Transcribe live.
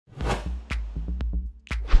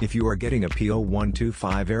If you are getting a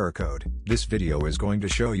P0125 error code, this video is going to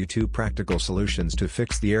show you 2 practical solutions to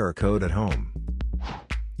fix the error code at home.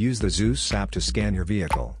 Use the Zeus app to scan your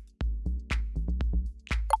vehicle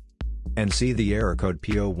and see the error code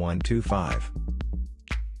P0125.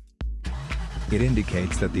 It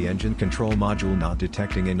indicates that the engine control module not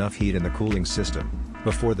detecting enough heat in the cooling system,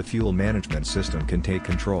 before the fuel management system can take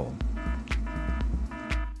control.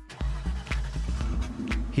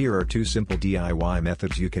 Here are 2 simple DIY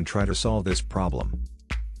methods you can try to solve this problem.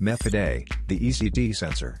 Method A, the ECT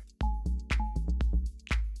sensor.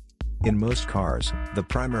 In most cars, the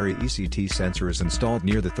primary ECT sensor is installed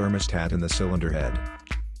near the thermostat in the cylinder head.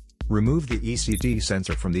 Remove the ECT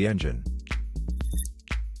sensor from the engine.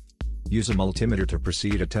 Use a multimeter to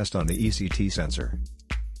proceed a test on the ECT sensor.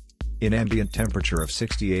 In ambient temperature of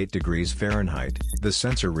 68 degrees Fahrenheit, the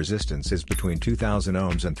sensor resistance is between 2000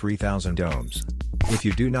 ohms and 3000 ohms. If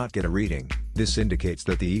you do not get a reading, this indicates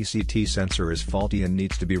that the ECT sensor is faulty and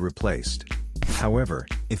needs to be replaced. However,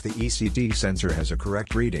 if the ECT sensor has a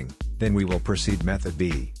correct reading, then we will proceed method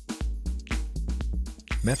B.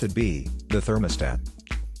 Method B, the thermostat.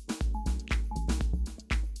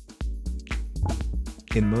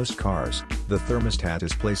 In most cars, the thermostat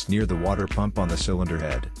is placed near the water pump on the cylinder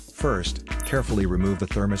head. First, carefully remove the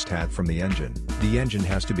thermostat from the engine. The engine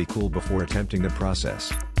has to be cool before attempting the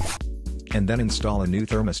process. And then install a new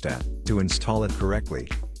thermostat. To install it correctly,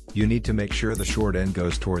 you need to make sure the short end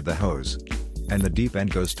goes toward the hose, and the deep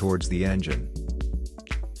end goes towards the engine.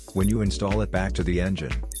 When you install it back to the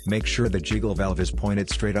engine, make sure the jiggle valve is pointed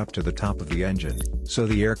straight up to the top of the engine, so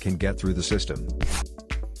the air can get through the system.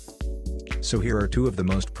 So here are 2 of the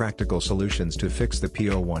most practical solutions to fix the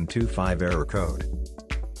P0125 error code.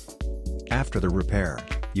 After the repair,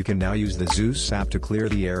 you can now use the Zeus app to clear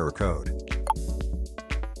the error code.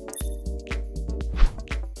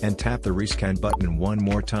 And tap the rescan button one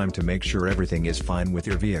more time to make sure everything is fine with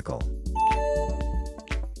your vehicle.